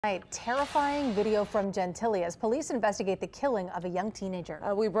Terrifying video from Gentilly as police investigate the killing of a young teenager.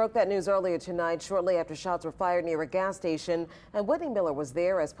 We broke that news earlier tonight, shortly after shots were fired near a gas station, and Whitney Miller was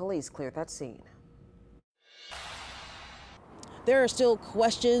there as police cleared that scene. There are still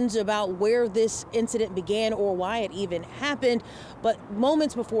questions about where this incident began or why it even happened, but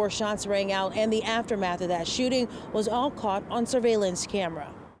moments before shots rang out and the aftermath of that shooting was all caught on surveillance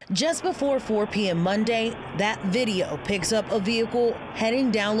camera. Just before 4 p.m. Monday, that video picks up a vehicle heading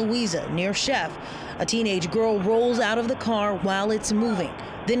down Louisa near Chef. A teenage girl rolls out of the car while it's moving.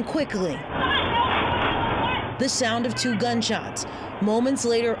 Then quickly, the sound of 2 gunshots. Moments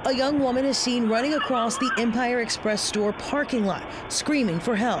later, a young woman is seen running across the Empire Xpress store parking lot, screaming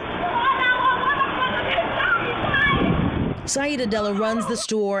for help. Saeed Adela runs the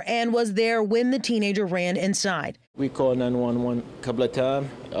store and was there when the teenager ran inside. We called 911 a couple of times.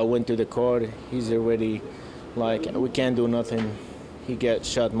 I went to the car. He's already like, we can't do nothing. He got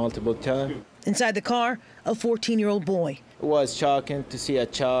shot multiple times. Inside the car, a 14-year-old boy. It was shocking to see a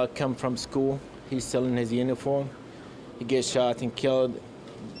child come from school. He's still in his uniform. He gets shot and killed.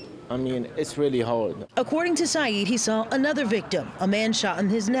 I mean, it's really hard. According to Saeed, he saw another victim, a man shot in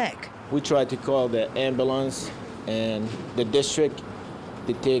his neck. We tried to call the ambulance and the district.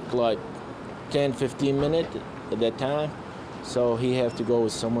 They take like 10-15 minutes at that time, so he have to go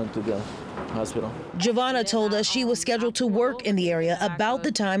with someone to the hospital. Giovanna told us she was scheduled to work in the area about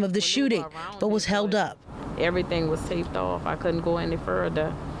the time of the shooting, but was held up. Everything was taped off. I couldn't go any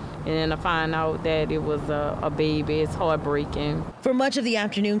further. And then I find out that it was a baby. It's heartbreaking. For much of the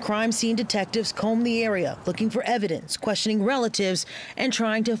afternoon, crime scene detectives combed the area, looking for evidence, questioning relatives, and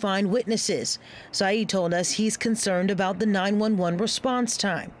trying to find witnesses. Saeed told us he's concerned about the 911 response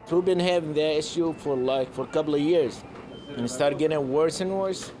time. We've been having that issue for a couple of years, and it started getting worse and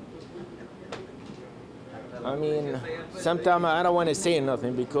worse. I mean, sometimes I don't want to say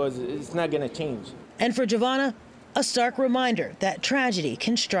nothing because it's not going to change. And for Giovanna, a stark reminder that tragedy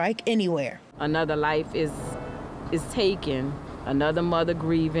can strike anywhere. Another life is taken, another mother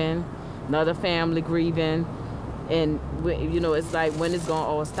grieving, another family grieving, and you know, it's like, when it's gonna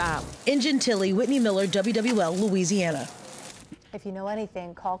all stop. In Gentilly, Whitney Miller, WWL, Louisiana. If you know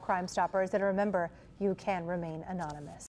anything, call Crime Stoppers, and remember, you can remain anonymous.